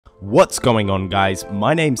What's going on, guys?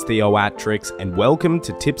 My name's Theoatrix and welcome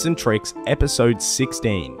to Tips and Tricks episode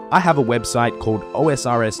 16. I have a website called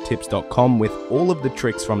OSRSTips.com with all of the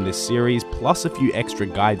tricks from this series plus a few extra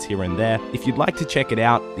guides here and there. If you'd like to check it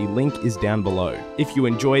out, the link is down below. If you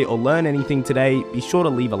enjoy or learn anything today, be sure to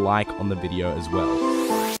leave a like on the video as well.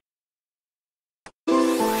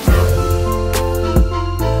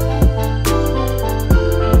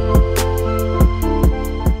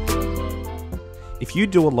 If you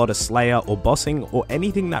do a lot of Slayer or bossing or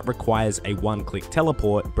anything that requires a one-click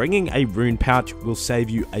teleport, bringing a rune pouch will save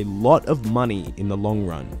you a lot of money in the long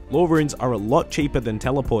run. Lore runes are a lot cheaper than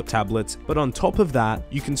teleport tablets, but on top of that,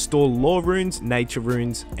 you can store lore runes, nature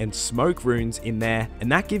runes, and smoke runes in there, and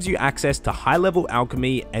that gives you access to high-level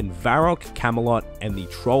alchemy and Varrock, Camelot, and the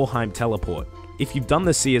Trollheim teleport. If you've done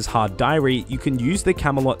the Seer's Hard Diary, you can use the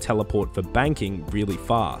Camelot teleport for banking really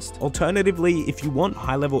fast. Alternatively, if you want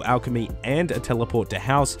high-level alchemy and a teleport to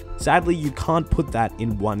house, sadly you can't put that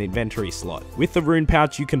in one inventory slot. With the rune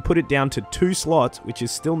pouch, you can put it down to 2 slots, which is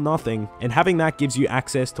still nothing, and having that gives you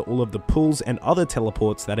access to all of the pools and other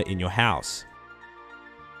teleports that are in your house.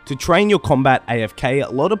 To train your combat AFK,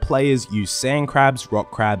 a lot of players use sand crabs, rock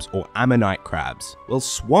crabs, or ammonite crabs. Well,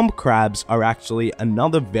 swamp crabs are actually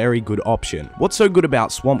another very good option. What's so good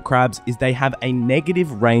about swamp crabs is they have a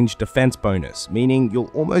negative range defense bonus, meaning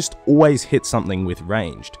you'll almost always hit something with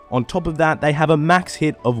ranged. On top of that, they have a max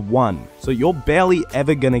hit of 1, so you're barely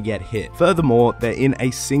ever gonna get hit. Furthermore, they're in a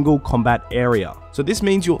single combat area. So this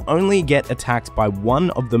means you'll only get attacked by one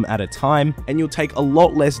of them at a time, and you'll take a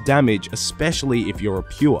lot less damage, especially if you're a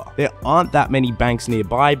pure. There aren't that many banks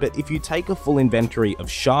nearby, but if you take a full inventory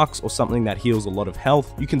of sharks or something that heals a lot of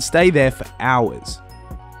health, you can stay there for hours.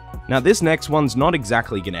 Now this next one's not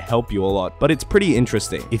exactly going to help you a lot, but it's pretty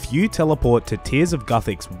interesting. If you teleport to Tears of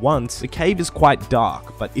Guthix once, the cave is quite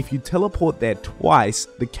dark, but if you teleport there twice,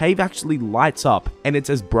 the cave actually lights up and it's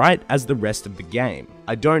as bright as the rest of the game.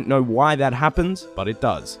 I don't know why that happens, but it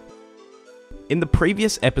does. In the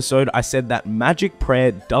previous episode, I said that Magic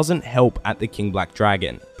Prayer doesn't help at the King Black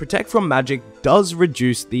Dragon. Protect from Magic does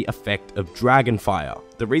reduce the effect of Dragon Fire.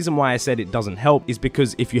 The reason why I said it doesn't help is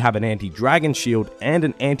because if you have an anti-dragon shield and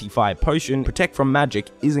an anti-fire potion, Protect from Magic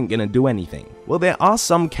isn't going to do anything. Well, there are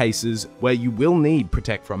some cases where you will need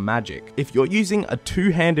Protect from Magic. If you're using a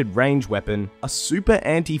two-handed range weapon, a super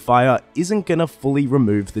anti-fire isn't going to fully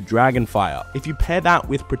remove the Dragon Fire. If you pair that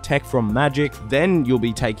with Protect from Magic, then you'll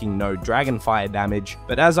be taking no Dragon Fire damage,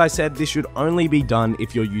 but as I said, this should only be done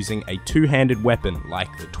if you're using a two-handed weapon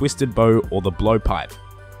like the Twisted Bow or the Blowpipe.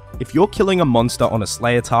 If you're killing a monster on a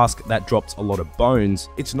Slayer task that drops a lot of bones,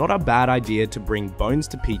 it's not a bad idea to bring Bones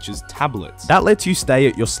to Peach's tablets. That lets you stay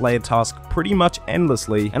at your Slayer task pretty much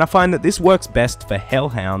endlessly, and I find that this works best for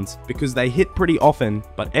Hellhounds because they hit pretty often,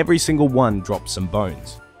 but every single one drops some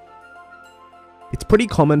bones. It's pretty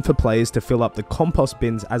common for players to fill up the compost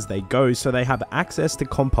bins as they go so they have access to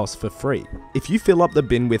compost for free. If you fill up the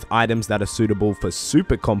bin with items that are suitable for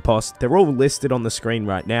super compost, they're all listed on the screen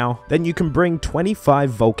right now, then you can bring 25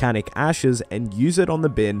 volcanic ashes and use it on the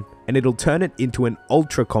bin, and it'll turn it into an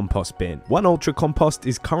ultra compost bin. One ultra compost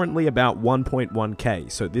is currently about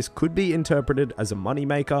 1.1k, so this could be interpreted as a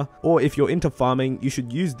moneymaker, or if you're into farming, you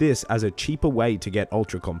should use this as a cheaper way to get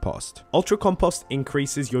ultra compost. Ultra compost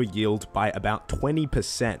increases your yield by about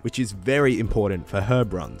 20%, which is very important for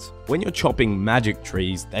herb runs. When you're chopping magic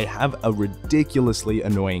trees, they have a ridiculously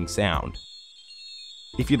annoying sound.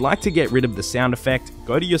 If you'd like to get rid of the sound effect,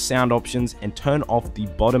 go to your sound options and turn off the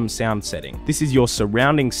bottom sound setting. This is your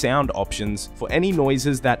surrounding sound options for any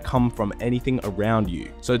noises that come from anything around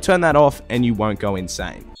you. So turn that off and you won't go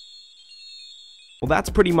insane. Well,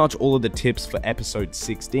 that's pretty much all of the tips for episode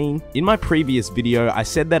 16. In my previous video, I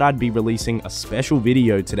said that I'd be releasing a special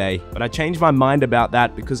video today, but I changed my mind about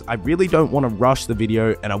that because I really don't want to rush the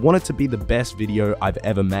video and I want it to be the best video I've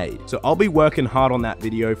ever made. So I'll be working hard on that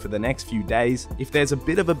video for the next few days. If there's a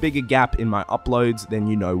bit of a bigger gap in my uploads, then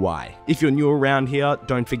you know why. If you're new around here,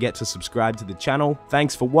 don't forget to subscribe to the channel.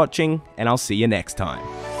 Thanks for watching, and I'll see you next time.